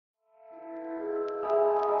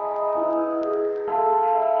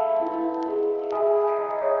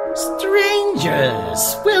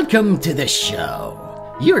Strangers, welcome to the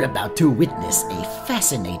show. You're about to witness a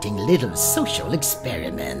fascinating little social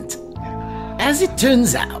experiment. As it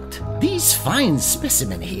turns out, these fine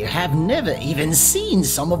specimen here have never even seen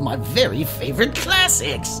some of my very favorite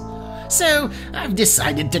classics. So I've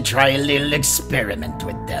decided to try a little experiment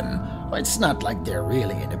with them. It's not like they're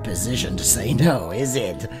really in a position to say no, is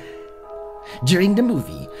it? During the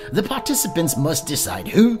movie, the participants must decide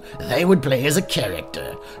who they would play as a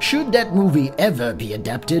character, should that movie ever be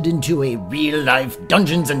adapted into a real-life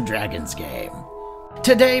Dungeons & Dragons game.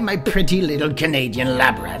 Today, my pretty little Canadian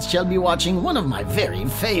lab rats shall be watching one of my very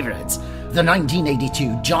favorites, the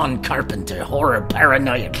 1982 John Carpenter horror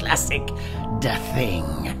paranoia classic, The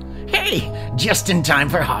Thing. Hey, just in time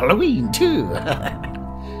for Halloween, too.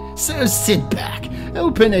 So sit back,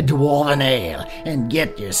 open a dwarven ale, and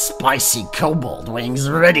get your spicy kobold wings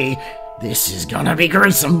ready. This is gonna be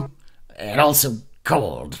gruesome. And also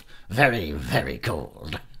cold. Very, very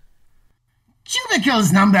cold.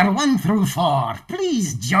 Cubicles number 1 through 4,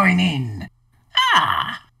 please join in.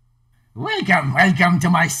 Welcome to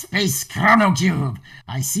my space chrono cube.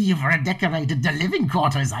 I see you've redecorated the living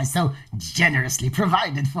quarters I so generously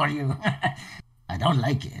provided for you. I don't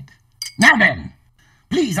like it. Now then,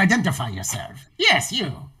 please identify yourself. Yes,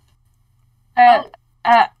 you.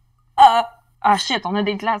 Shit, on a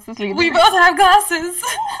des glasses, les deux. We both have glasses.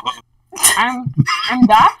 I'm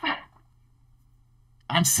Daph.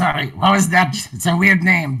 I'm sorry, what was that? It's a weird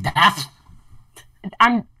name, Daph?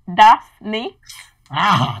 I'm Daphne.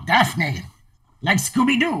 Ah, Daphne. Like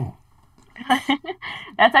Scooby-Doo.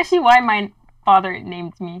 That's actually why my father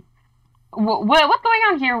named me. What's going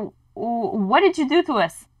on here? What did you do to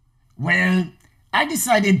us? Well, I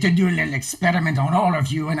decided to do a little experiment on all of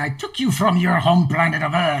you, and I took you from your home planet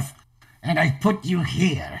of Earth, and I put you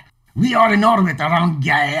here. We are in orbit around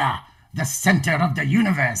Gaia, the center of the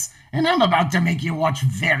universe, and I'm about to make you watch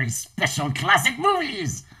very special classic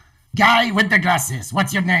movies. Guy with the glasses,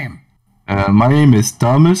 what's your name? My name is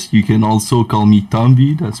Thomas. You can also call me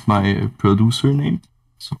Tomby. That's my producer name.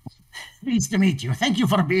 So. Pleased to meet you. Thank you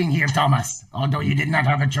for being here, Thomas, although you did not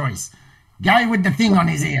have a choice. Guy with the thing on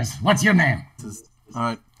his ears, what's your name?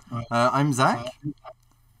 Alright. I'm Zach.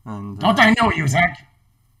 And, Don't I know you, Zach?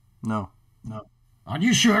 No. Are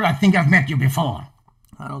you sure? I think I've met you before.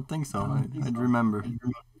 I don't think so. I'd remember.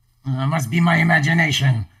 Must be my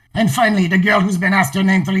imagination. And finally, the girl who's been asked her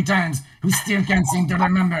name 3 times, who still can't seem to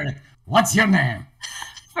remember it. What's your name?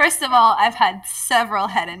 First of all, I've had several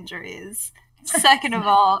head injuries. Second of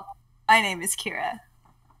all, my name is Kira.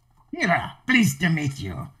 Kira, pleased to meet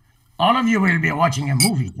you. All of you will be watching a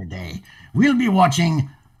movie today. We'll be watching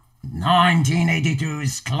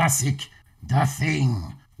 1982's classic, The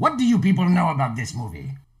Thing. What do you people know about this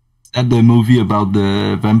movie? Is that the movie about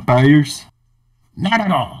the vampires? Not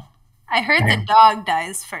at all. I heard the dog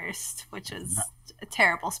dies first, which is a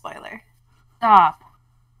terrible spoiler. Stop.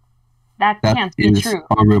 That can't be is true.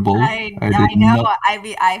 Horrible. I know.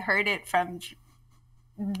 I heard it from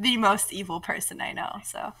the most evil person I know,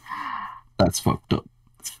 so. That's fucked up.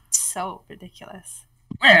 It's so ridiculous.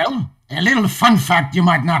 Well, a little fun fact you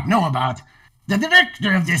might not know about. The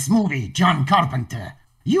director of this movie, John Carpenter,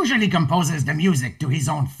 usually composes the music to his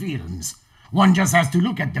own films. One just has to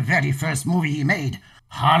look at the very first movie he made,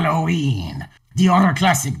 Halloween, the horror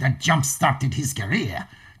classic that jump-started his career,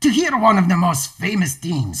 to hear one of the most famous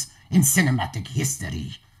themes in cinematic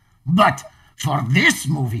history. But for this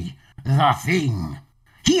movie, The Thing,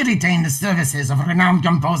 he retained the services of renowned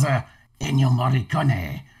composer Ennio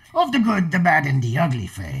Morricone, of the good, the bad, and the ugly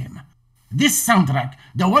fame. This soundtrack,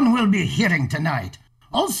 the one we'll be hearing tonight,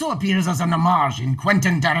 also appears as an homage in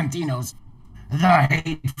Quentin Tarantino's The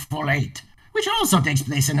Hateful Eight, which also takes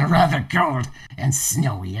place in a rather cold and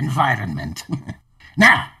snowy environment.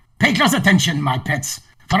 Now, pay close attention, my pets,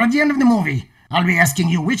 for at the end of the movie, I'll be asking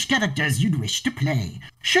you which characters you'd wish to play.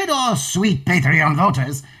 Should our sweet Patreon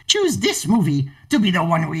voters choose this movie to be the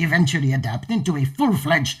one we eventually adapt into a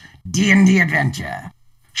full-fledged D&D adventure?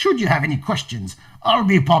 Should you have any questions, I'll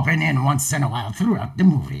be popping in once in a while throughout the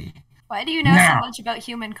movie. Why do you know so much about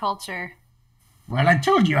human culture? Well, I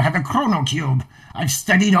told you I have a chrono cube. I've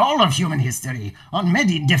studied all of human history on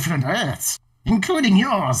many different Earths, including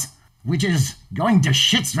yours, which is going to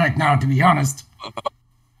shits right now, to be honest.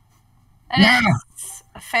 And it's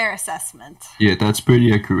a fair assessment. Yeah, that's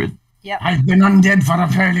pretty accurate. Yep. I've been undead for a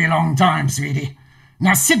fairly long time, sweetie.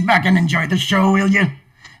 Now sit back and enjoy the show, will you?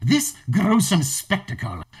 This gruesome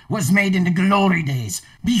spectacle was made in the glory days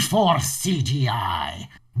before CGI,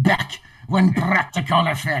 back when practical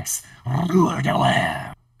effects ruled the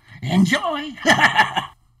world. Enjoy!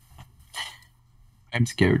 I'm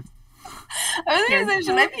scared. I was gonna say,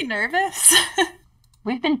 should I be nervous?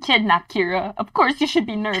 We've been kidnapped, Kira. Of course you should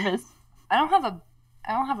be nervous. I don't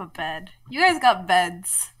have a bed. You guys got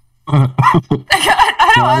beds. I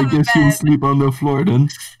I don't have a guess you'll bed. sleep on the floor then.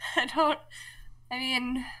 I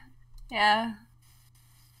mean, yeah.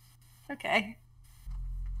 Okay.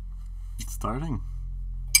 It's starting.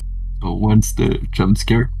 So when's the jump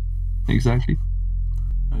scare? Exactly.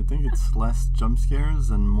 I think it's less jump scares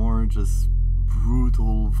and more just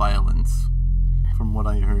brutal violence, from what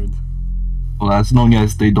I heard. Well, as long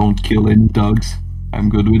as they don't kill any dogs, I'm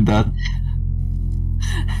good with that.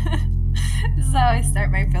 This is how I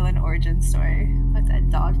start my villain origin story with that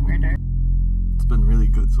dog murder. It's been really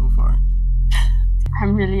good so far.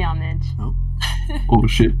 I'm really on edge. Oh, Oh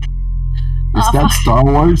shit. Is Oh, that Star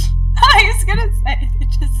Wars? I was gonna say it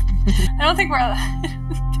just. I don't think we're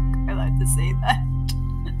allowed to say that.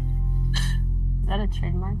 Is that a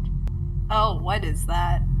trademark? Oh, what is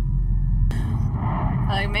that?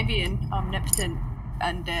 Maybe an omnipotent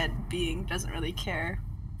undead being doesn't really care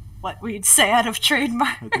what we'd say out of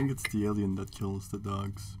trademark. I think it's the alien that kills the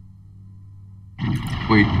dogs.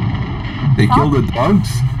 Wait, they kill the dogs?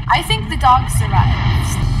 I think the dog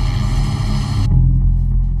survives.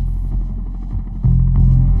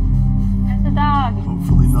 There's a dog.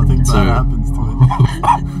 Hopefully nothing So- bad happens to it.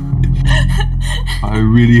 I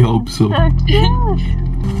really hope so. So cute.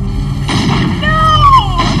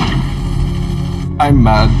 I'm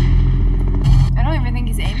mad. I don't even think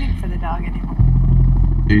he's aiming for the dog anymore.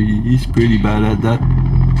 He's pretty bad at that.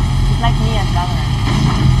 He's like me at Valorant.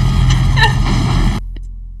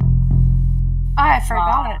 Oh, I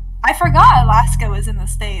forgot. I forgot Alaska was in the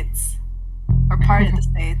States. Or part of the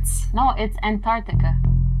States. No, it's Antarctica.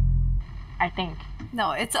 I think.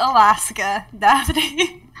 No, it's Alaska,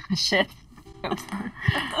 Daphne. Shit.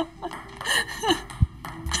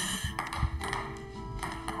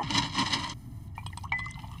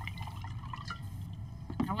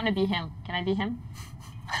 I want to be him. Can I be him?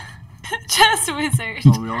 Chess wizard.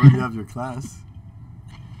 Oh, we already have your class.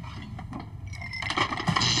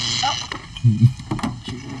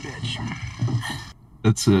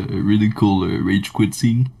 That's a really cool rage quit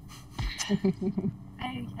scene.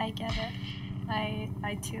 I get it.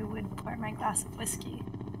 I too would pour my glass of whiskey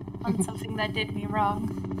on something that did me wrong.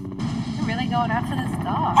 I'm really going after this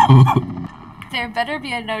dog. There better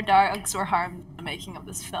be no dogs were harmed in the making of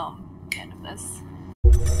this film. At the end of this.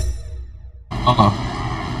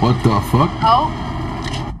 What the fuck? Oh,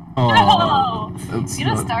 Oh, no! You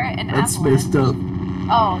don't start an That's avalanche. messed up.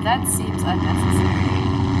 Oh, that seems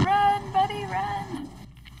unnecessary. Run, buddy, run!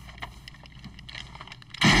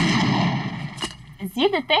 Is he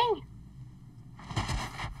the thing?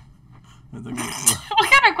 I think it's, What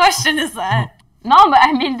kind of question is that? No, but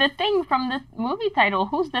I mean the thing from the movie title.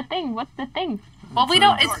 Who's the thing? What's the thing? Well, we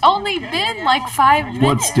don't. It's only been like 5 minutes.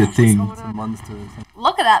 What's the thing? it's a monster or something.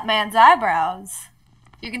 Look at that man's eyebrows.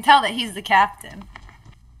 You can tell that he's the captain.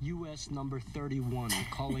 U.S. number 31,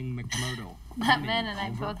 calling McMurdo. That man and I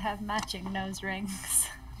both have matching nose rings.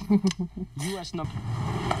 U.S. number...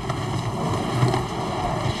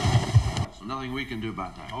 So nothing we can do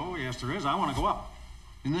about that. Oh, yes, there is. I want to go up.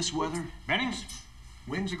 In this weather, Bennings?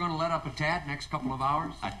 Winds are going to let up a tad next couple of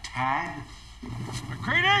hours. a tad?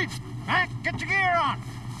 McCready! Mac, get your gear on!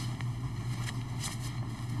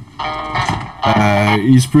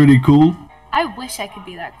 He's pretty cool. I wish I could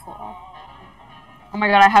be that cool. Oh my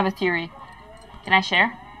god, I have a theory. Can I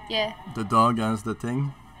share? Yeah. The dog has the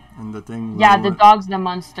thing, and the thing. Yeah, will- the dog's the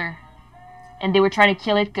monster. And they were trying to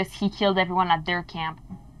kill it because he killed everyone at their camp.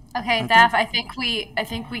 Okay, I Daph, think- I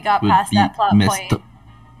think we got Would past be that plot messed point. up.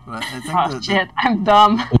 But I think Oh that shit, I'm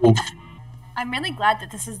dumb. Oh, I'm really glad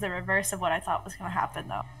that this is the reverse of what I thought was going to happen,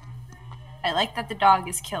 though. I like that the dog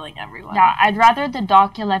is killing everyone. Yeah, I'd rather the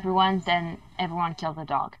dog kill everyone than everyone kill the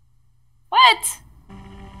dog. What?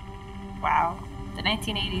 Wow. The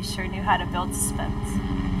 1980s sure knew how to build suspense.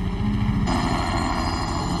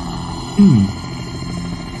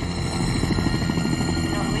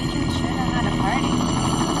 Norwegians sure know how to party.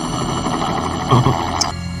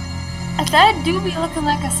 That do be looking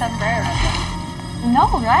like a sombrero. No,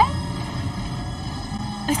 right?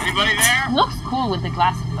 Anybody there? It looks cool with the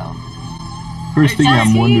glasses though. first thing I'm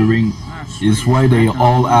Jesse? wondering is why they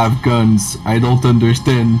all have guns. I don't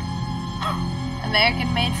understand.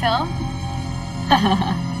 American-made film?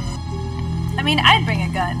 I mean, I'd bring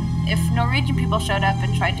a gun. If Norwegian people showed up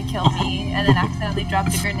and tried to kill me and then accidentally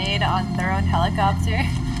dropped a grenade on their own helicopter,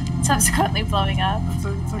 subsequently blowing up. it's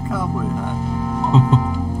a cowboy hat.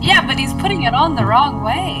 Yeah, but he's putting it on the wrong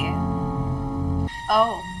way.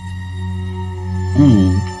 Oh.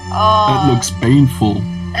 Ooh, Oh. that looks painful.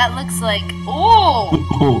 That looks like. Oh!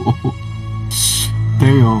 Oh,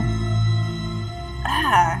 Damn.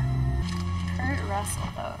 Ah. Kurt Russell,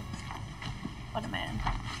 though. What a man.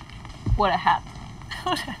 What a hat.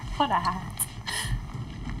 What a hat.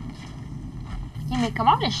 Ok, mais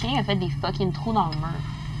comment le chien a fait des fucking trous dans le mur?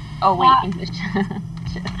 Oh wait, Ah. English.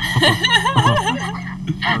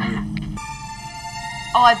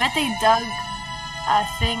 Oh, I bet they dug a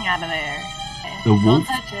thing out of there. The Don't wolf?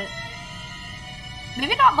 touch it.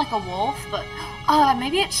 Maybe not like a wolf, but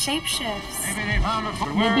maybe it shapeshifts. Maybe they found a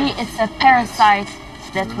Maybe it's a parasite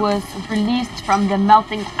that was released from the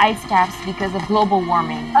melting ice caps because of global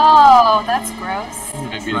warming. Oh, that's gross.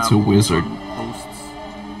 Maybe it's a wizard. Hosts.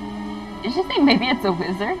 Did you say maybe it's a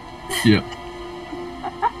wizard? Yeah.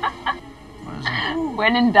 What is that?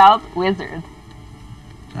 When in doubt, wizard.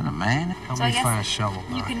 Is that a man? Help So I me guess find a shovel.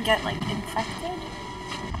 you can get like infected.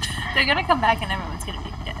 They're gonna come back and everyone's gonna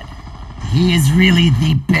be dead. He is really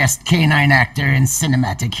the best canine actor in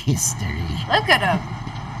cinematic history. Look at him.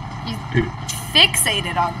 He's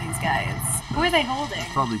fixated on these guys. Who are they holding?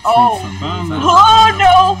 Probably treats Oh. them. Oh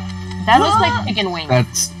no! That looks like chicken wings.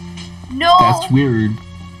 That's No! weird.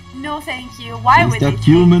 No, thank you. Why Is would they? that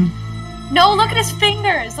human? No, look at his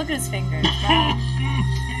fingers. Look at his fingers.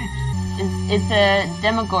 It's a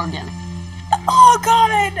demogorgon. Oh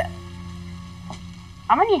god!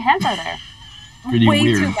 How many hands are there? Pretty Way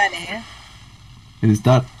weird. too many. Is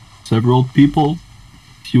that several people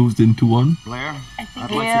fused into one? Blair, I think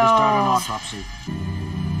I'd like you to start an Ew. autopsy.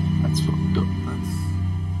 That's fucked up.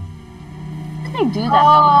 How do they do that?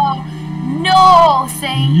 Oh no!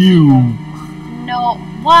 Thank You. No.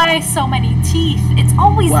 Why so many teeth? It's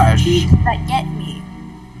always Why? the teeth that get me.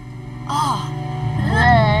 Oh.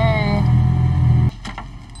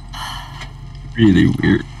 Really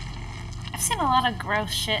weird. I've seen a lot of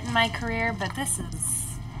gross shit in my career, but this is.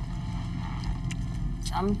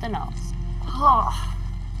 Something else. Oh.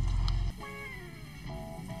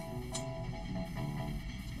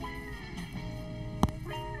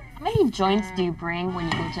 How many joints do you bring when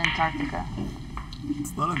you go to Antarctica?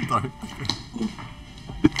 It's not Antarctica.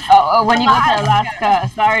 Oh, when you go to Alaska.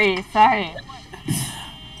 Sorry.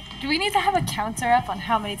 Do we need to have a counter up on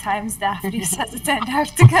how many times Daphne says it's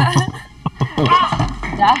Antarctica?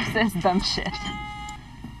 That says dumb shit.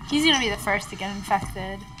 He's gonna be the first to get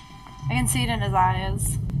infected. I can see it in his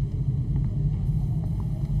eyes.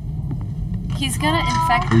 He's gonna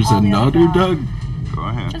infect There's all the other another dogs. dog. Go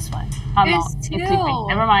ahead. Just one. Oh no, There's it's two. sleeping.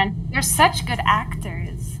 Never mind. They're such good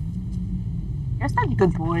actors. You're such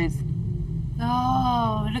good boys.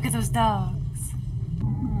 Oh, look at those dogs.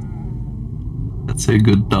 That's a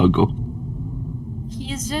good doggo.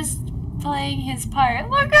 He's just playing his part.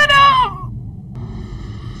 Look at him!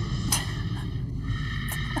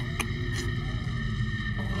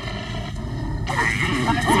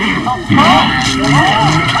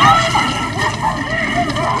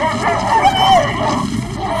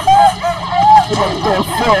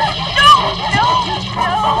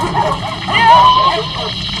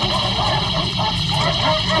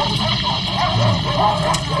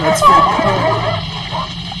 That's fucked up.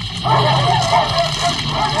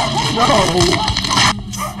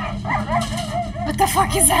 What the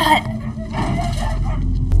fuck is that?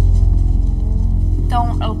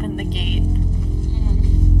 Don't open the gate.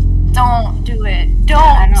 Don't do it.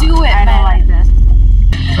 Don't do it, I don't man. like this.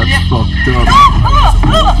 That's fucked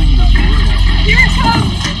up. Here it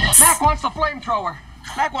comes! Mac wants the flamethrower.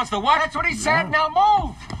 Mac wants the what? That's what he said. Now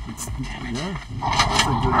move. Yeah. That's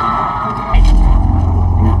a good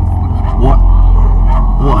one.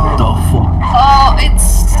 What the fuck? Oh, it's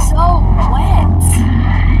so wet.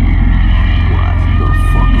 What the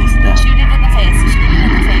fuck is that? Shoot it in the face. Shoot it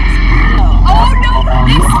in the face. No. Oh no!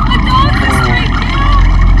 The dog is straight down!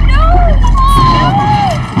 No!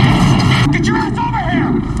 Get your ass over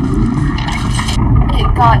here! It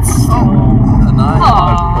got so. An eye.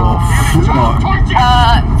 Oh, fuck.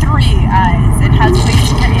 3 eyes. It has way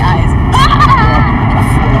too many eyes.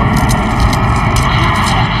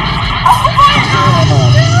 Oh my god!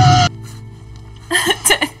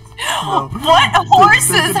 No. What Take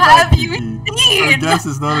horses it back, have you Kiki. Our seen? guess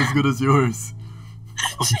is not as good as yours.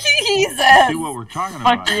 Jesus! See what we're talking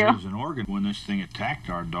Fuck about you. here is an organ. When this thing attacked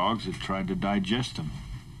our dogs, it tried to digest them,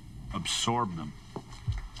 absorb them.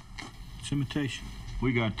 It's imitation.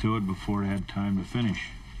 We got to it before it had time to finish.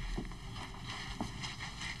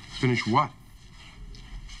 Finish what?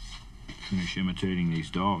 Finish imitating these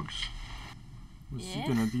dogs. Was it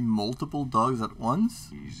gonna be multiple dogs at once?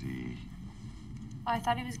 Easy. Oh, I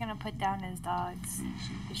thought he was gonna put down his dogs.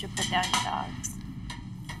 Easy. You should put down your dogs.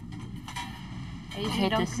 I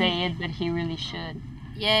hate to say it, but he really should.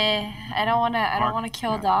 Yeah, I don't wanna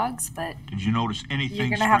kill dogs, but Did you notice anything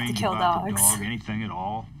you're gonna have to strange kill about dogs. the dog? Anything at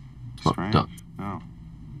all? Fucked up. No.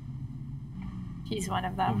 He's one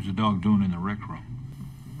of What them. was the dog doing in the rec room?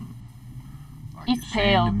 He's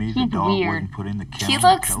pale. He's weird. He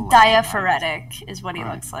looks diaphoretic, is what he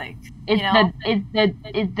looks like. It's you know?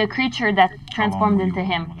 it's the creature that transformed into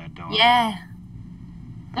him. Yeah.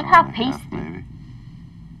 Look how pasty.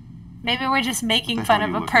 Maybe we're just making fun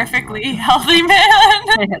of a perfectly healthy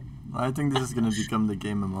man. I think this is gonna become the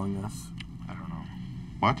game Among Us. I don't know.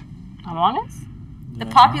 What? Among Us? The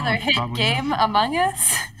popular hit game Among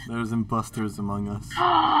Us? There's imposters among us.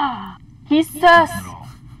 He's sus.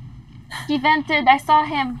 He vented. I saw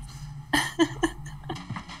him.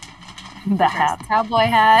 The hat. Cowboy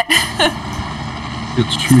hat.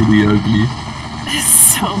 It's truly ugly.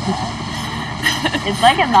 It's so bad. It's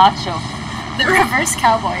like a nacho. The reverse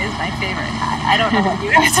cowboy is my favorite hat. I don't know what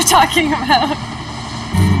you guys are talking about.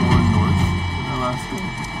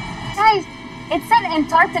 Guys, it said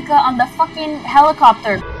Antarctica on the fucking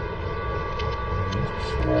helicopter.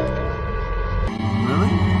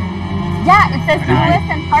 Really? Yeah, it says US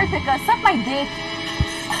Antarctica. Suck my dick.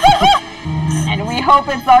 And we hope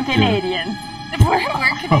it's all Canadian.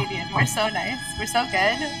 We're Canadian. We're so nice. We're so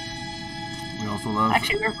good. We also love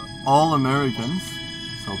Actually, all Americans.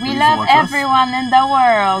 So We please love watch us. everyone in the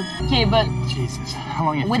world. Okay, but Jesus, how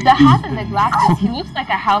long you with think the it's hat been? and the glasses, he looks like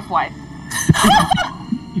a housewife.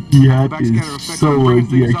 The hat is so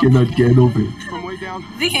ugly, I cannot get over it. From way down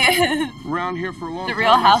The around here for a long the time.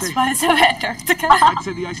 Real Housewives of Antarctica. I'd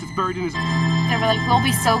say the ice is buried in his. They were like, we'll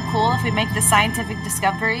be so cool if we make the scientific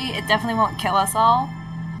discovery. It definitely won't kill us all.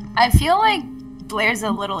 I feel like Blair's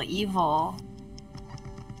a little evil.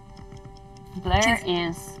 Blair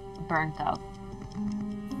is burnt out.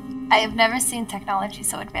 I have never seen technology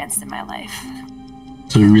so advanced in my life.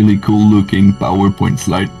 It's a really cool looking PowerPoint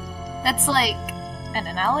slide. That's like an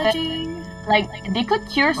analogy. Like, they could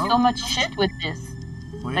cure so much shit with this.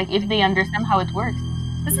 Wait. Like, if they understand how it works.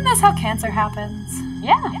 Isn't this how cancer happens?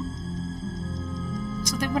 Yeah.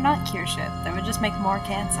 So they would not cure shit. They would just make more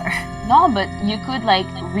cancer. No, but you could, like,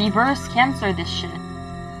 reverse cancer this shit.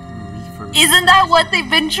 Isn't that what they've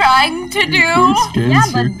been trying to do? Reverse Yeah,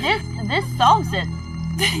 cancer. but this solves it.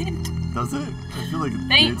 Does it? I feel like it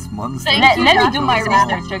They- creates monsters. they- Let me do Kills my all.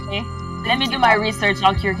 research, okay? Let me do my research.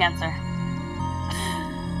 I'll cure cancer.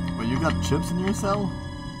 But you got chips in your cell?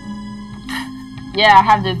 Yeah, I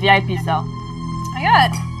have the VIP cell. Oh my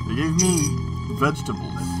god. They gave me vegetables.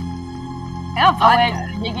 I got Oh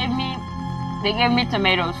vodka. wait, they gave me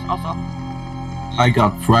tomatoes also. I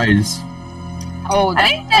got fries. Oh, that's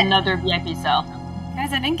didn't get- another VIP cell.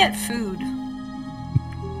 Guys, I didn't get food.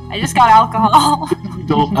 I just got alcohol.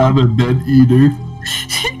 Don't have a bed either.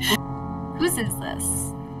 Whose is this?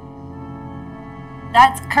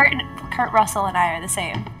 That's Kurt Russell and I are the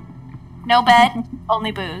same. No bed,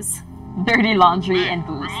 only booze. Dirty laundry and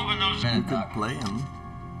booze. You could play him.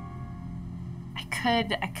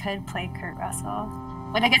 I could play Kurt Russell.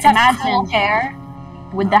 When I get to have cool Imagine. hair.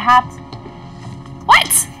 With the hat,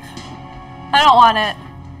 What? I don't want it.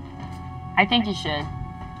 I think you should.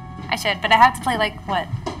 I should, but I have to play like what?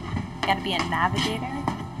 Gotta be a navigator?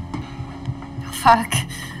 Oh, fuck.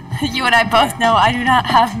 You and I both know I do not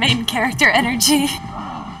have main character energy.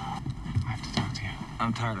 I have to talk to you.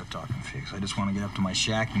 I'm tired of talking, Fix. I just want to get up to my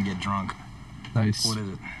shack and get drunk. Nice. What is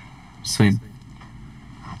it? Same.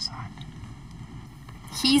 Outside.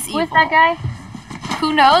 He's evil. Who is that guy?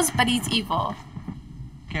 Who knows, but he's evil.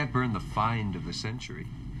 Can't burn the find of the century.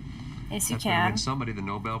 Yes, you That's gonna can. win somebody the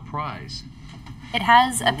Nobel Prize. It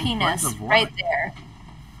has a Prize penis of what? right there.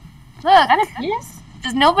 Is that Look, a penis?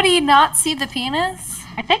 does nobody not see the penis?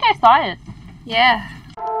 I think I saw it. Yeah.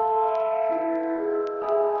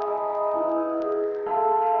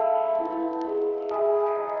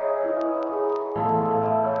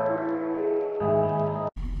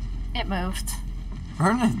 It moved.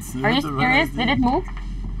 Burn it. Are you serious? Did it move?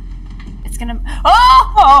 It's gonna.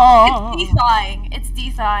 Oh! It's de-thawing. It's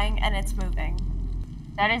de-thawing and it's moving.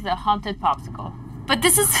 That is a haunted popsicle. But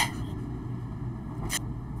this is.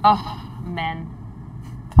 Oh, men.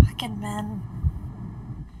 Fucking men.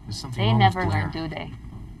 There's something They wrong never with Blair. learn, do they?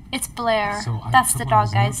 It's Blair. So I That's took the one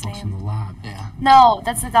of dog his guy's notebooks in name. the lab. Yeah. No,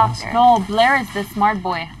 that's the doctor. No, Blair is the smart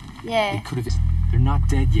boy. Yeah. They could have. They're not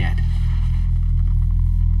dead yet.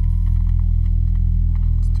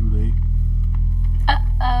 It's too late.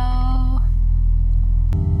 Uh-oh.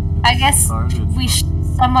 I guess Started.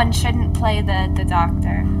 someone shouldn't play the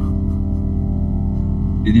doctor.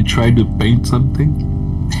 Did you try to paint something?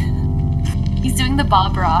 He's doing the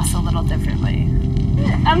Bob Ross a little differently.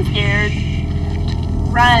 I'm scared.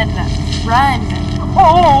 Run! Run!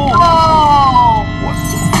 Oh!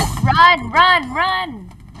 Run, run, run!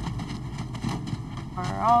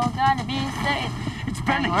 We're all gonna be safe. It's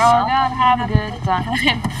bending. We're all gonna have a good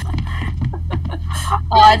time.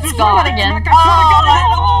 Oh, it's gone again.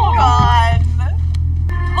 Oh, God!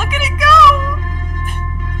 Look at it go!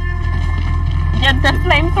 Get the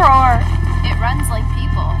flamethrower. It runs like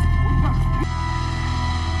people.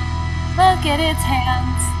 Look at its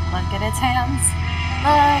hands. Look at its hands. Look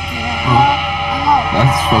at it.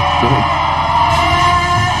 That's fucked up.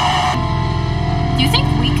 Do you think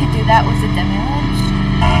we could do that with a demi-lich?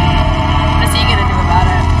 What is he gonna do about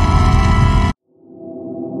it?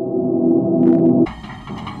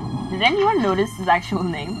 Did anyone notice his actual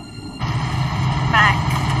name? Mac.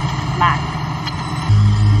 Mac.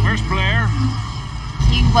 Where's Blair?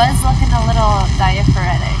 He was looking a little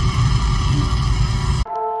diaphoretic.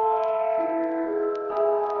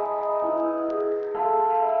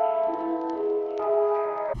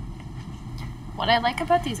 What I like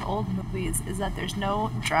about these old movies is that there's no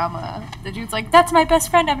drama. The dude's like, that's my best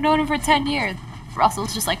friend, I've known him for 10 years.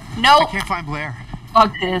 Russell's just like, no! I can't find Blair.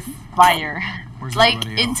 Fuck this. Fire. Where's Like,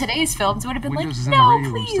 everybody in else? today's films, it would have been Windows is like, in the no, radio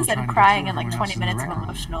room, please, still and trying to crying get in like everyone 20 else in the minutes of record room.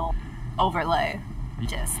 emotional overlay.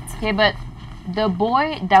 Just. Okay, but the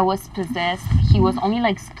boy that was possessed, he was only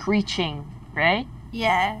like screeching, right?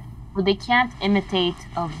 Yeah. But they can't imitate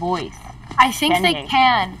a voice. I think Can they they?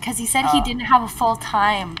 can, because he said he Oh. didn't have a full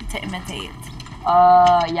time to imitate.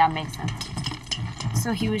 Yeah, makes sense.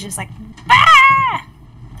 So he was just like, bah!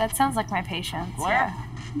 That sounds like my patience. Blair? Yeah.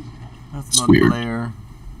 That's not weird. Blair.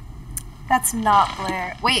 That's not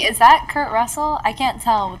Blair. Wait, is that Kurt Russell? I can't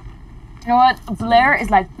tell. You know what? Blair is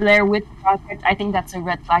like Blair with Project. I think that's a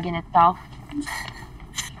red flag in itself. To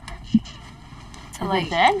Is like, it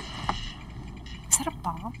dead? is that a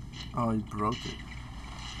bomb? Oh, he broke it.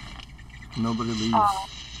 Nobody leaves. Oh.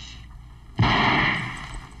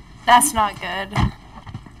 That's not good.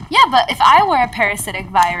 Yeah, but if I were a parasitic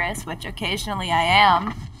virus, which occasionally I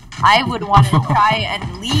am, I would want to try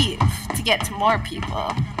and leave to get to more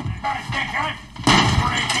people.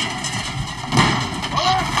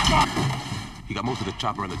 He got most of the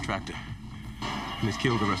chopper and the tractor. And he's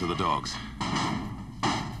killed the rest of the dogs.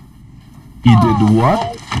 He did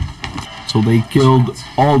what? So they killed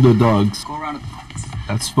all the dogs.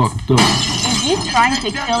 That's fucked up. Is he trying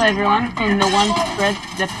to kill everyone from the one who spread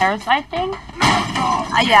the parasite thing?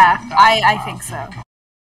 Yeah, I think so.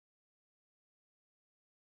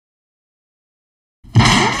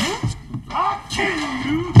 I'll kill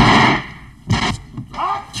you!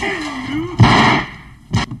 I'll kill you!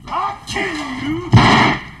 I'll kill you!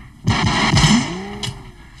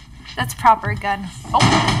 That's proper gun.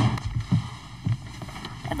 Oh!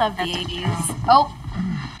 I love the 80s. Oh!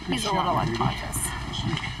 He's a little unconscious.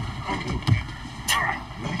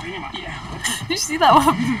 Did you see that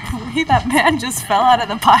one? That man just fell out of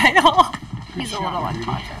the pile? He's a little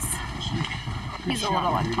unconscious. He's a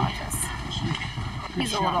little unconscious.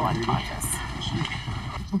 He's a little unconscious.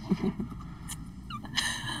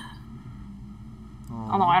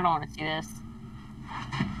 Oh no, I don't want to see this.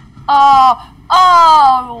 Oh!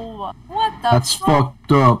 Oh! What the That's fuck?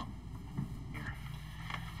 fucked up.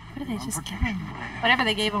 What did they just give him? Whatever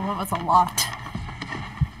they gave him was a lot.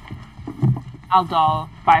 Aldol,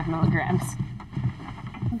 5 milligrams.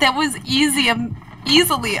 That was easily a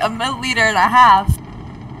milliliter and a half.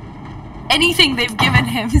 Anything they've given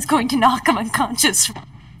him is going to knock him unconscious for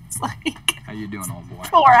like How you doing, old boy?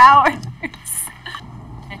 4 hours.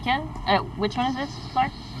 Chicken? Which one is this,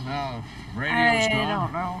 Clark? No, I radio's don't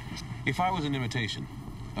gone. know. If I was an imitation,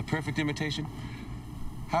 a perfect imitation,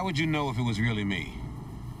 how would you know if it was really me?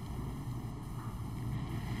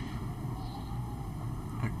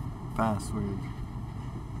 Password.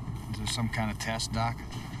 Is there some kind of test, Doc?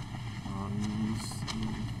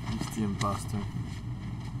 He's the imposter.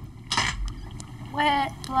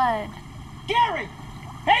 Wet blood. Gary!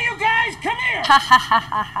 Hey, you guys, come here! Ha ha ha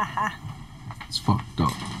ha ha ha. It's fucked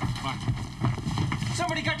up.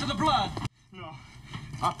 Somebody got to the blood! No.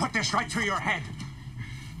 I'll put this right through your head.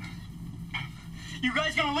 You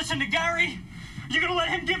guys gonna listen to Gary? You gonna let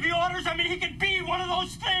him give the orders? I mean, he could be one of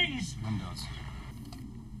those things! Windows.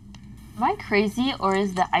 Am I crazy or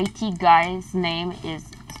is the IT guy's name is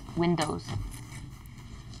Windows?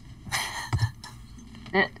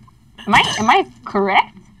 Am I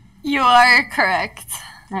correct? You are correct.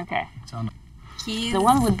 Okay. He's The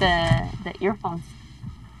one with the earphones.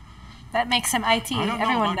 that makes him IT. I don't know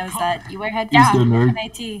Everyone about knows color. that. You wear head He's the down. nerd.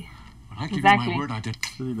 IT. But I give Exactly. you my word I did.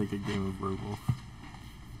 It's really like a game of werewolf.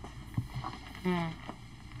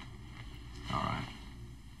 All right.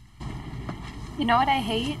 You know what I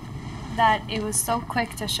hate? that it was so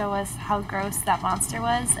quick to show us how gross that monster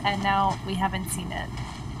was, and now we haven't seen it.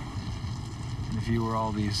 And if you were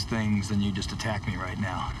all these things, then you just attack me right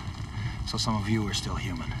now. So some of you are still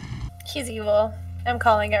human. He's evil. I'm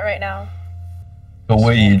calling it right now. The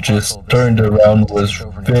way he just turned around was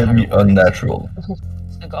very unnatural.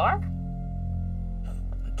 Cigar?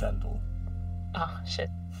 A candle. Oh, shit.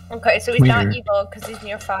 Okay, so he's not Weird. evil because he's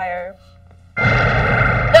near fire.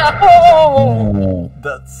 No!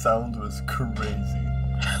 That sound was crazy.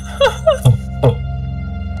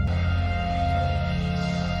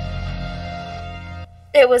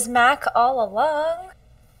 It was Mac all along.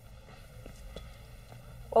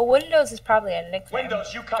 Well, Windows is probably a nickname.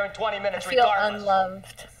 Windows, you come in 20 minutes I feel regardless.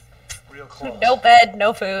 unloved. Real close. No bed,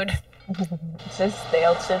 no food. Just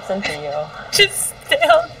stale chips and Theo. Just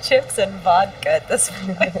stale chips and vodka at this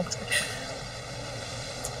point. I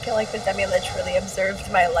feel like the Demi-Lich really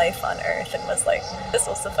observed my life on Earth and was like, this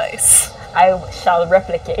will suffice. I shall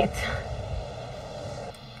replicate.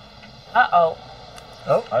 Uh-oh.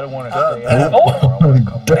 Oh, I don't want to God stay damn. out anymore. I wanna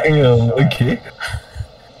come back. Damn, okay.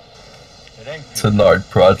 It ain't It's an art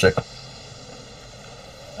project.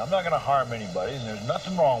 I'm not gonna harm anybody, and there's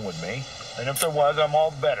nothing wrong with me. And if there was, I'm all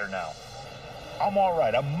better now. I'm all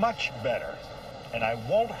right. I'm much better, and I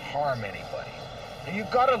won't harm anybody. And you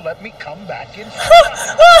gotta let me come back in.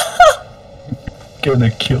 Gonna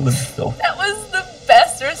kill himself. That was the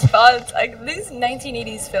best response. Like, these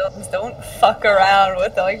 1980s films don't fuck around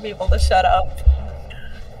with telling people to shut up.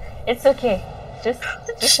 It's okay. Just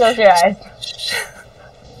close your eyes.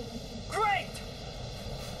 Great!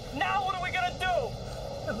 Now what are we gonna do?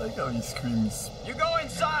 I like how he screams You go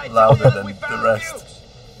inside. louder tell me than we the found rest. Fuse.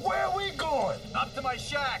 Where are we going? Up to my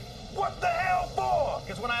shack. What the hell for?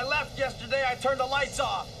 Because when I left yesterday, I turned the lights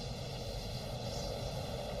off.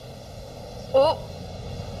 Oh.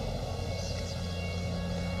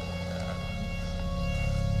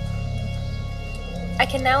 I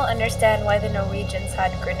can now understand why the Norwegians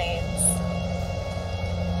had grenades.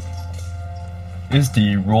 Is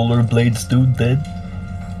the rollerblades dude dead?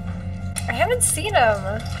 I haven't seen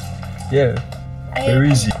him. Yeah. Where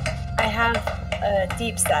is he? I have a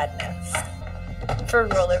deep sadness for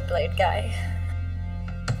Rollerblade Guy.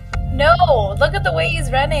 No! Look at the way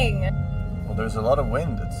he's running! Well, there's a lot of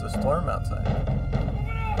wind. It's a storm outside.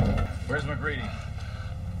 Where's McGrady?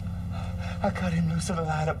 I cut him loose of the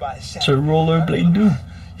ladder by his shack. It's a rollerblade dude.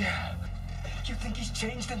 Yeah. You think he's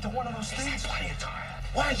changed into one of those things? Plenty of time.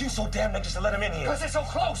 Why are you so damn anxious to let him in here? Because they're so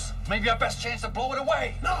close. Maybe our best chance to blow it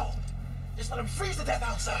away. No! Just let him freeze to death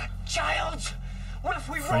outside. Child! What if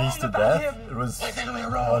we Freeze wrong to about death? him? It was Like, then we're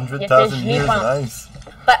wrong. 100,000 years in ice.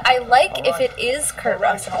 But I like if it is Kurt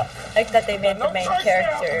Russell. Like that they made the main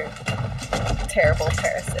character terrible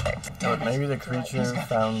parasitic. But maybe the creature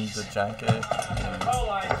found the jacket,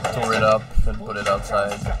 and tore it up, and put it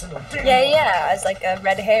outside. Yeah, as like a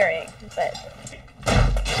red herring, but...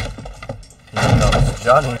 That was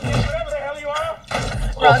Johnny. Whatever the hell you are.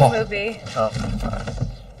 Wrong movie. Oh, sorry.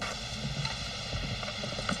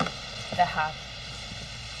 The hat.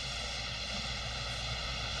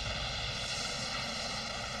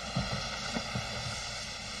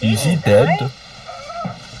 Is he dead?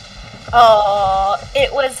 Oh,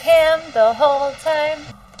 it was him the whole time.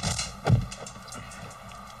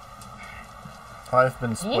 I've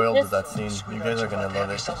been spoiled with that scene. You guys are gonna love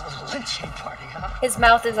it. His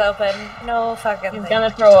mouth is open. No fucking He's thing.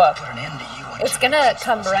 gonna throw up. It's gonna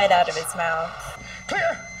come right out of his mouth.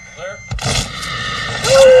 Clear. Clear.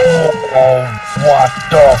 Oh, what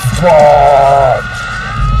the fuck?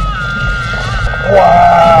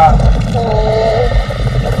 Wow.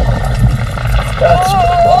 That's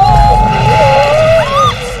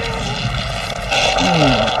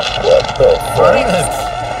what the fuck?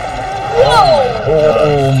 Whoa!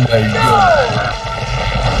 Oh my god.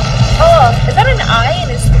 Oh, is that an eye in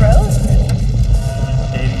his throat?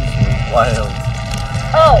 80s were wild.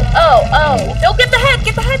 Oh. No, get the head,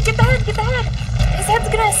 get the head. His head's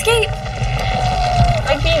gonna escape.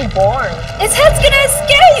 Like being born. His head's gonna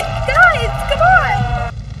escape! Guys, come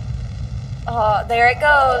on! Oh, there it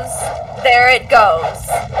goes.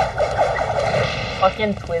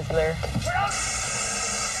 Fucking Twizzler.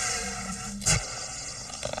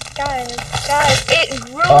 Guys, it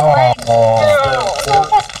grew Oh.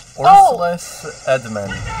 Horseless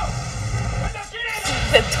Edmund.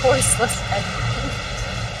 the torseless head.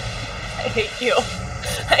 I hate you.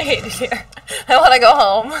 I hate it here. I wanna go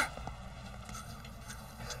home.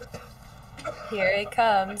 Here it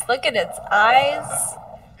comes. Look at its eyes.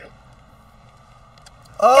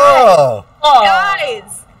 Oh!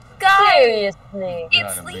 Guys! Seriously.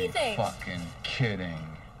 It's leaving. Fucking kidding.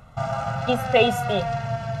 He's pasty.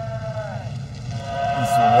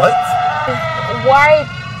 He's what? He's white.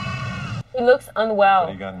 He looks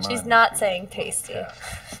unwell. She's not saying tasty.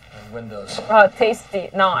 Windows. Oh, tasty.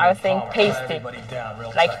 No, I was saying pasty.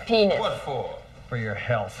 Like penis. What for? For your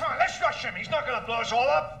health. Come on, let's rush him. He's not gonna blow us all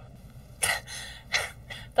up.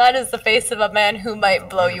 That is the face of a man who might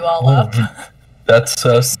blow you all up. That's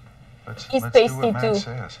us. He's pasty too.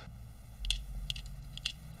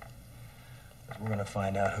 We're gonna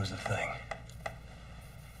find out who's the thing.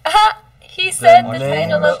 He said the name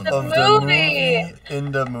title of the movie.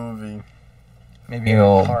 In the movie. Maybe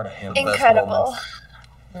a part of him. Incredible.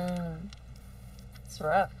 It's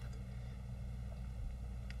rough.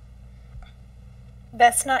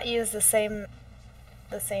 Best not use the same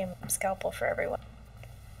scalpel for everyone.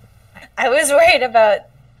 I was worried about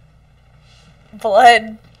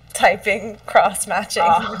blood typing cross matching,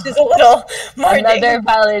 which is a little more another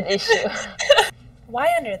valid issue.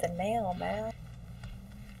 Why under the nail, man?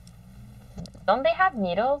 Don't they have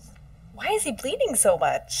needles? Why is he bleeding so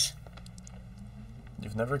much?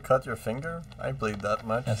 You've never cut your finger? I bleed that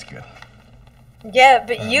much. That's good. Yeah,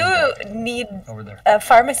 but you need a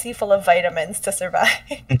pharmacy full of vitamins to survive.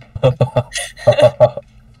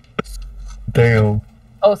 Damn.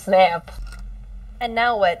 Oh snap. And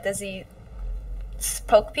now what? Does he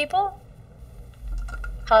poke people?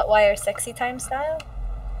 Hot wire sexy time style?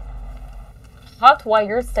 Hot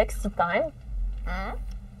wire sexy time?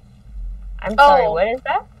 I'm sorry, what is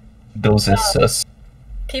that? Those is sus.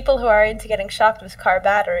 People who are into getting shocked with car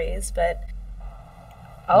batteries, but...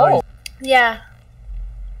 Oh. Yeah.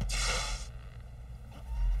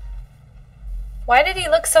 Why did he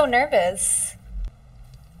look so nervous?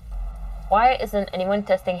 Why isn't anyone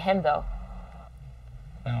testing him though?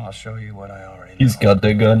 Now I'll show you what I already know. He's got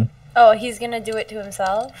the gun. Oh, he's gonna do it to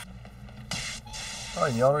himself? Oh,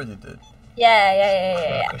 he already did.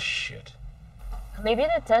 Yeah. Crook of shit. Maybe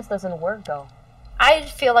the test doesn't work though. I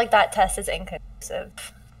feel like that test is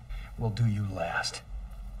inconclusive. We'll do you last.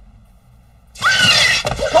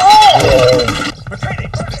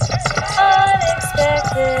 Retreating!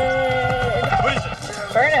 Unexpected! What is it?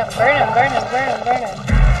 Burn him, burn him, burn him, burn him, burn him.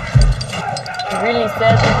 He really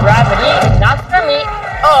says gravity, not for me.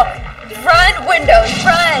 Oh, run, Windows,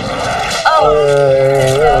 run! Oh,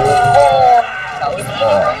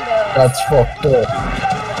 That's fucked up.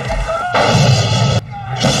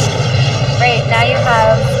 Great, now you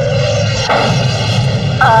have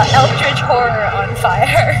Eldritch Horror on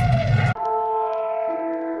fire.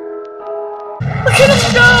 Look at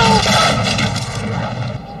him go!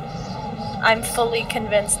 I'm fully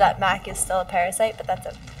convinced that Mac is still a parasite, but that's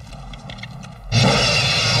it.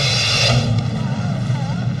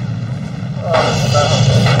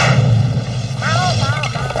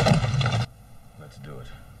 Let's do it.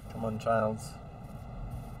 Come on, Childs.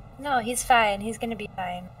 No, he's fine. He's gonna be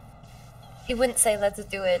fine. He wouldn't say let's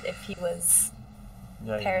do it if he was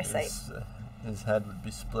parasite. His head would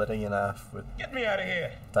be splitting in half with Get me out of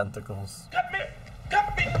here! tentacles. Cut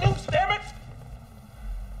me loose, damn it!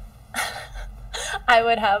 I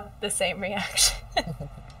would have the same reaction.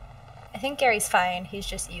 I think Gary's fine. He's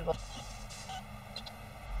just evil.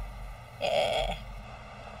 Yeah.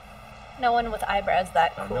 No one with eyebrows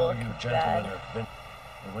that I cool know could you be gentlemen bad. are bent,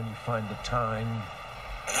 but when you find the time,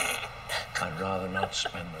 I'd rather not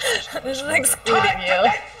spend the rest of This is winter excluding time you. to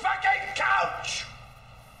that fucking couch!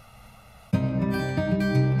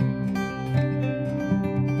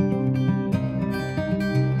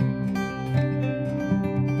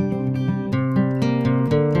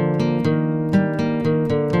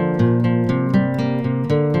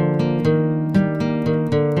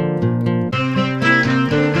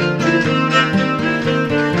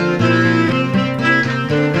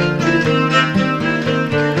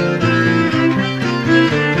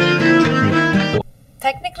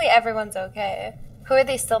 Technically, everyone's okay. Who are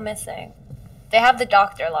they still missing? They have the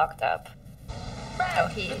doctor locked up. Oh,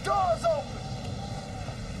 he. The door's open!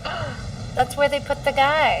 That's where they put the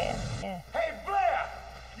guy. Yeah. Hey, Blair!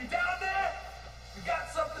 You down there? We got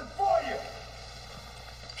something for you!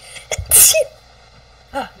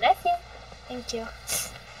 Oh, bless you. Thank you.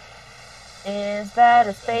 Is that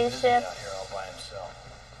a spaceship? Out here all by himself.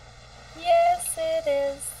 Yes, it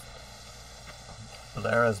is.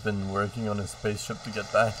 Blair has been working on his spaceship to get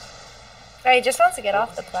back. Oh, he just wants to get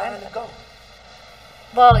off the planet. Go.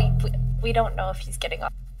 Well, we don't know if he's getting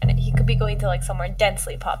off the planet. He could be going to like somewhere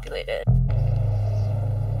densely populated.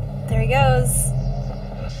 There he goes.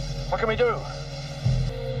 What can we do?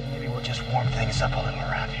 Maybe we'll just warm things up a little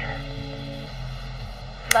around here.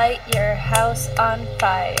 Light your house on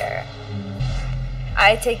fire.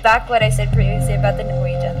 I take back what I said previously about the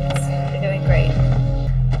Norwegians. They're doing great.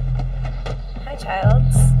 Hi,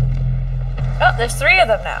 Childs. Oh, there's 3 of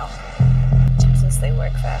them now. Jesus, they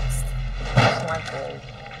work fast. Smart boy.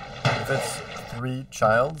 If it's 3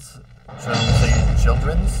 childs, shouldn't we say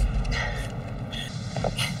children's?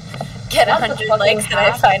 Get 100 likes and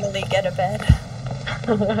I finally get a bed.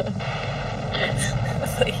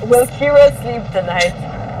 Will Kira sleep tonight?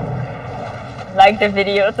 Like the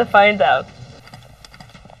video to find out.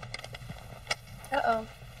 Uh-oh.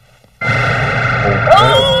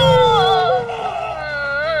 Oh!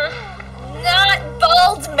 Not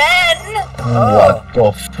bald men! What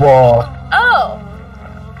the fuck? Oh!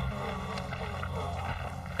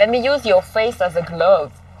 Let me use your face as a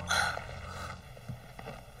glove.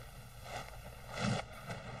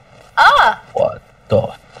 Ah! What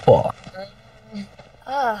the fuck?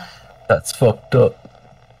 Ah. That's fucked up.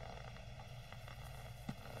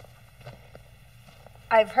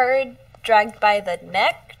 I've heard dragged by the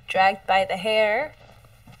neck, dragged by the hair,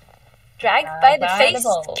 dragged by the face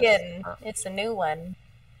balls. skin. It's a new one.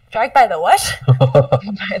 Dragged by the what?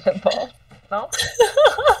 By the ball. No?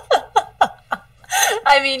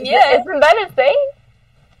 I mean, yeah. Isn't that a thing?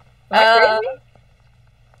 Am I crazy?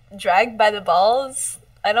 Dragged by the balls?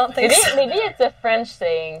 I don't think so. Maybe it's a French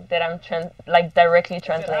saying that I'm directly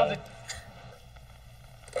translating.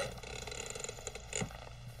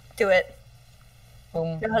 Do it.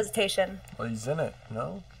 Boom. No hesitation. Well, he's in it,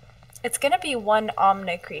 no? It's gonna be one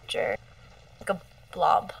omni creature. Like a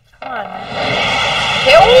blob. Come on, man.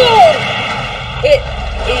 Oh! It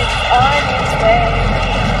is on its way.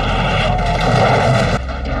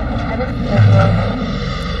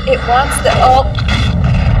 It wants the. Oh!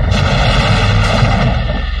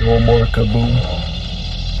 No more kaboom.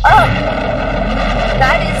 Oh!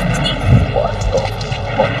 That is teeth. What the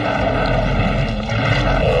fuck?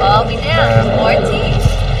 Oh, we down. More teeth.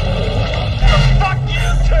 Fuck you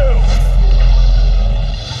too!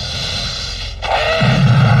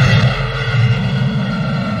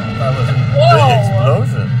 That was a Whoa. big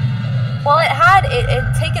explosion. Well, it had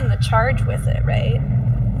taken the charge with it, right?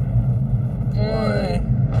 Why?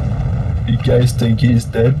 You guys think he's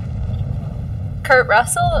dead? Kurt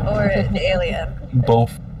Russell or the alien?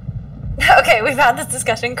 Both. Okay, we've had this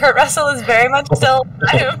discussion. Kurt Russell is very much still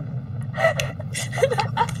alive.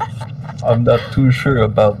 I'm not too sure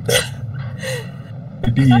about that.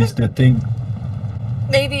 Maybe he's the thing.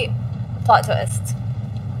 Maybe, plot twist.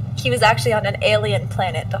 He was actually on an alien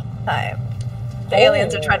planet the whole time. The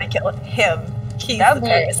aliens are trying to kill him. He's That the would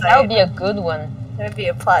parasite. be a good one. That would be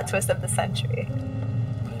a plot twist of the century.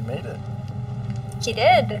 But he made it. He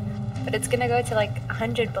did, but it's gonna go to like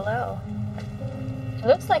 100 below. It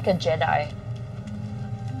looks like a Jedi.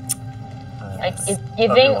 Like Yes. it's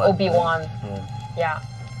giving Obi-Wan, Obi-Wan. Yeah. Yeah.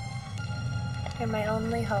 You're my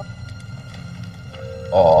only hope.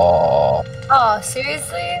 Oh. Oh,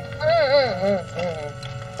 seriously?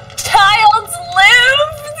 Child's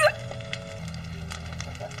lived!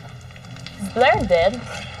 Is Blair dead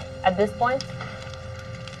at this point?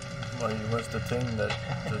 Well, he was the thing that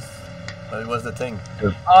just. Well, it was the thing.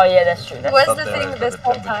 Oh yeah, that's true. That's Was Up the there. thing this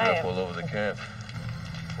whole time. All over the camp.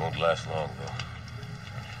 Won't last long, though.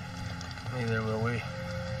 Neither will we.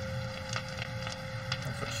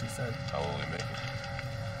 That's what she said. How will we make it?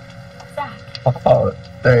 Oh,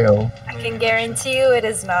 damn. I can guarantee you it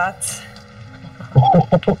is not.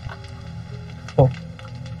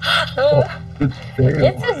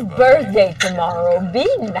 It's his birthday tomorrow. Be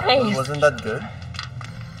nice. Wasn't that good?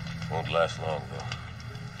 Won't last long, though.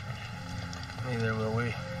 Neither will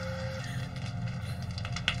we.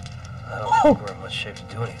 I don't think we're in much shape to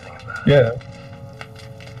do anything about it. Yeah.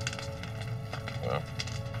 Well,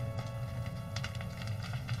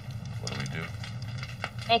 what do we do?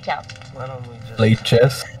 Make out. Why don't we just... Play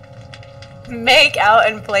chess. Make out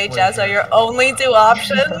and play chess are your only 2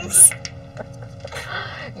 options.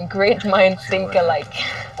 Great minds think alike.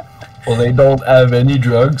 Well, they don't have any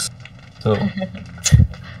drugs, so.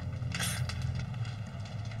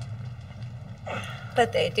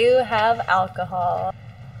 But they do have alcohol.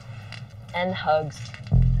 And hugs.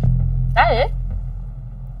 Is that it?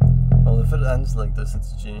 Well, if it ends like this,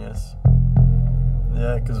 it's genius.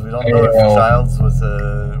 Yeah, because we don't know if Yeah. Childs was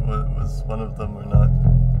one of them or not.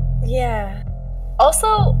 Yeah.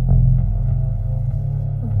 Also,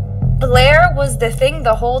 Blair was the thing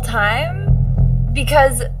the whole time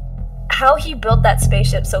because how he built that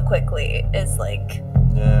spaceship so quickly is like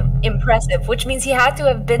impressive, which means he had to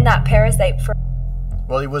have been that parasite for.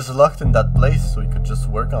 Well, he was locked in that place, so he could just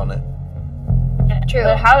work on it. True.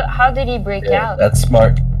 But how did he break out? That's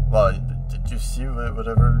smart. Well, did you see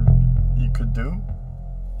whatever you could do?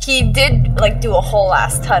 He did like do a whole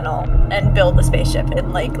ass tunnel and build the spaceship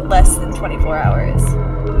in like less than 24 hours.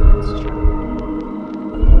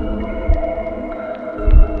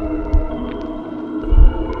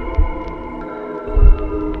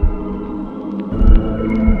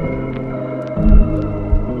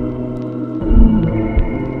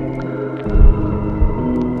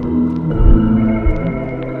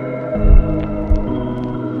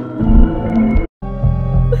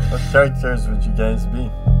 characters would you guys be?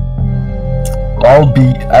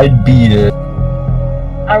 I'd be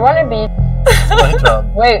I want to be. My job.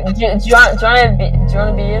 Wait, do you want to be? Do you want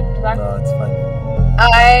to be it? Zach? No, it's fine.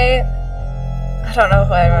 I don't know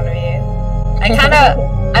who I want to be.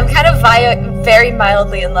 I'm kind of very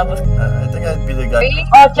mildly in love with. I think I'd be the guy.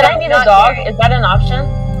 Oh, can I be the dog? Is that an option?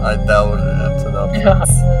 I doubt it's an option.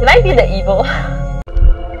 Can I be the evil?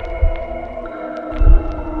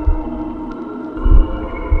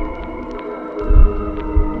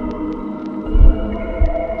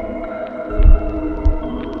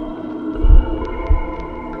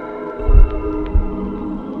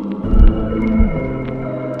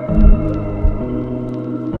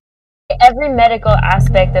 Every medical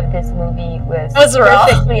aspect of this movie was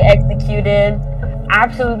perfectly executed,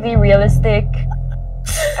 absolutely realistic.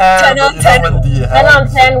 10 on 10. 10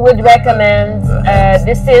 on 10 would recommend.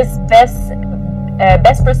 This is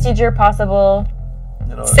best procedure possible.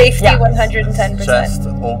 You know, Safety Yeah. 110%. chest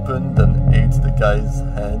opened and ate the guy's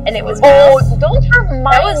hand. And it was Oh, don't remind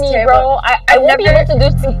That was me, terrible. bro. I won't be able to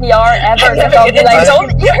do CPR ever. I'm never because I'll be gonna like, do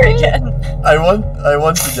don't eat me. again. I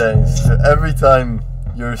want you guys to, every time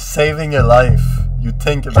you're saving a life, you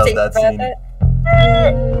think about Think that about scene.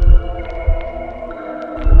 it.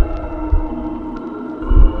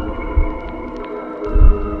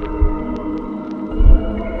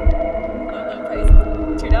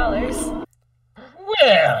 $2.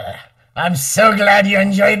 Well, I'm so glad you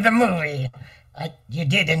enjoyed the movie. You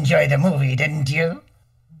did enjoy the movie, didn't you?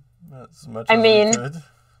 As much I as mean- we could.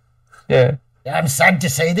 yeah. I'm sad to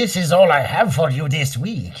say this is all I have for you this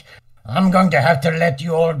week. I'm going to have to let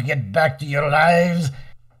you all get back to your lives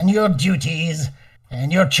and your duties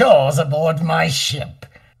and your chores aboard my ship.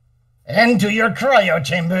 And to your cryo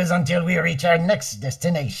chambers until we reach our next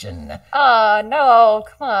destination. Oh no,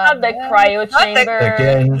 come on. Not the man. cryo Not the chamber.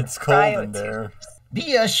 Again. It's cold in there.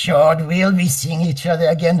 Be assured we'll be seeing each other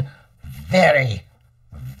again very,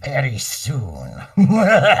 very soon.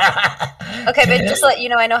 Okay, but just to let you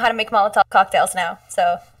know, I know how to make Molotov cocktails now.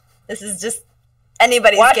 So this is just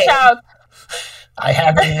anybody's Watch game. out. I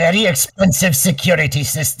have a very expensive security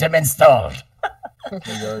system installed. You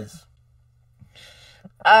guys.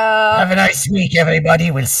 Have a nice week,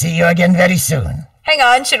 everybody. We'll see you again very soon. Hang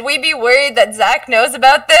on, should we be worried that Zach knows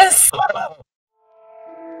about this?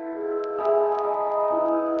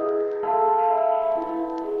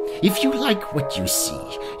 If you like what you see,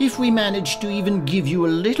 if we manage to even give you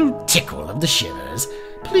a little tickle of the shivers,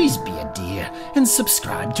 please be a dear and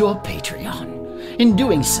subscribe to our Patreon. In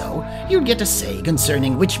doing so, you'll get a say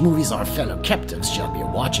concerning which movies our fellow captives shall be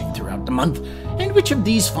watching throughout the month, and which of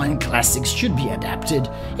these fine classics should be adapted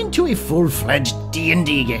into a full-fledged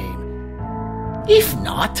D&D game. If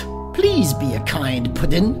not, please be a kind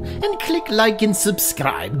puddin' and click like and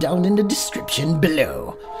subscribe down in the description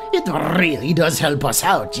below. It really does help us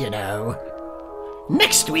out, you know.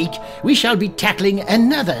 Next week, we shall be tackling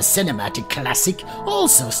another cinematic classic,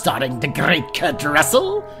 also starring the great Kurt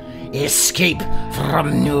Russell, Escape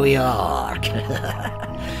from New York.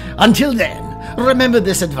 Until then, remember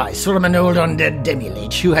this advice from an old undead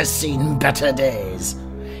demi-lich who has seen better days.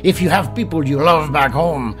 If you have people you love back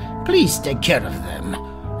home, please take care of them.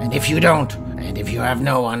 And if you don't, and if you have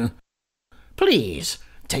no one, please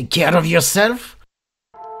take care of yourself.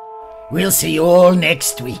 We'll see you all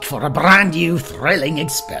next week for a brand new thrilling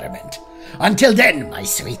experiment. Until then, my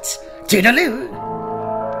sweets, toodaloo!